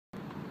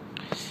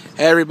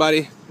Hey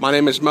everybody, my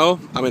name is Mo.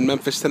 I'm in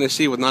Memphis,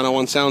 Tennessee with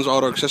 901 Sounds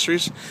Auto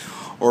Accessories.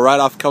 We're right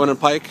off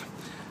Covenant Pike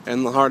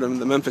in the heart of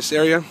the Memphis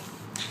area.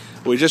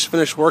 We just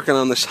finished working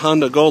on this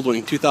Honda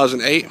Goldwing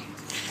 2008.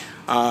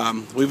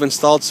 We've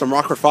installed some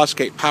Rockford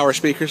Fosgate power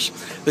speakers.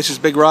 This is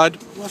Big Rod.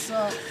 What's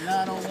up,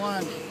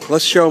 901?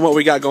 Let's show them what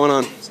we got going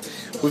on.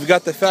 We've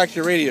got the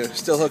factory radio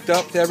still hooked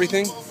up to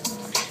everything.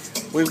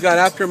 We've got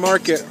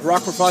aftermarket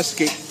Rockford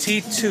Fosgate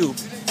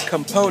T2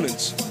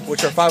 components,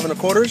 which are 5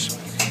 1/4.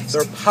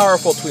 They're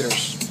powerful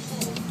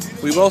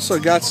tweeters. We've also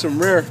got some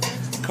rear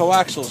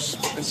coaxials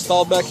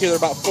installed back here. They're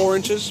about 4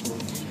 inches.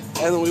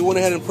 And then we went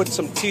ahead and put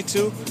some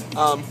T2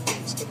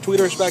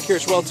 tweeters back here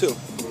as well too.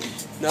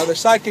 Now the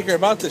sidekicker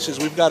about this is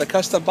we've got a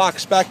custom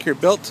box back here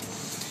built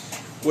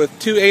with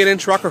 2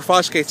 8-inch Rockford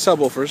Fosgate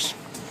subwoofers.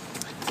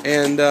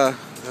 And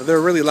they're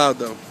really loud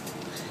though.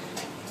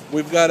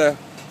 We've got a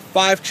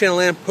 5-channel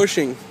amp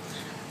pushing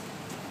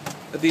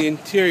the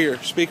interior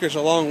speakers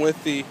along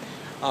with the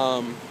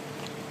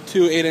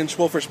 2 8-inch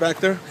woofers back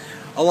there,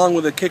 along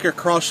with a kicker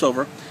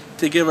crossover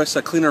to give us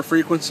a cleaner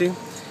frequency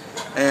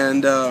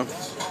and a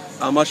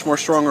much more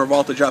stronger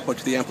voltage output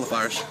to the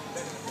amplifiers.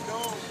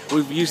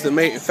 We've used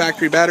the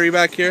factory battery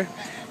back here,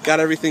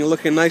 got everything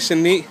looking nice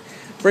and neat.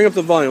 Bring up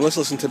the volume, let's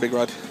listen to Big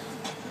Rod.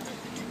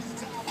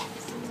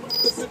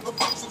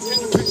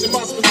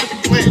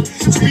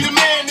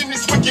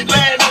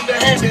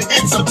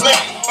 It's a plan.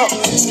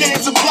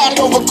 Scans are plotted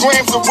over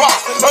grams of rock.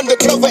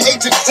 Undercover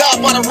agents die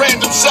by the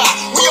random shot.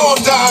 We all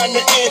die in the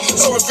end,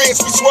 so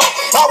advance we swap.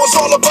 I was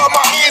all about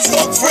my hands,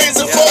 no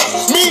friends and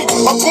folks. Me,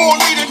 a born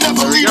leader,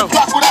 never lead a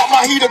block without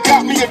my heater.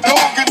 Got me a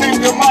dog and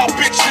named him my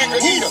bitch nigga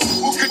heater.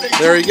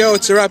 There you go,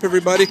 it's a wrap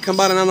everybody. Come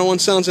by to 901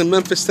 Sounds in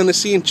Memphis,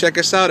 Tennessee and check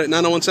us out at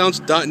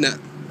 901sounds.net.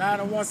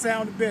 901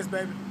 Sound the best,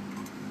 baby.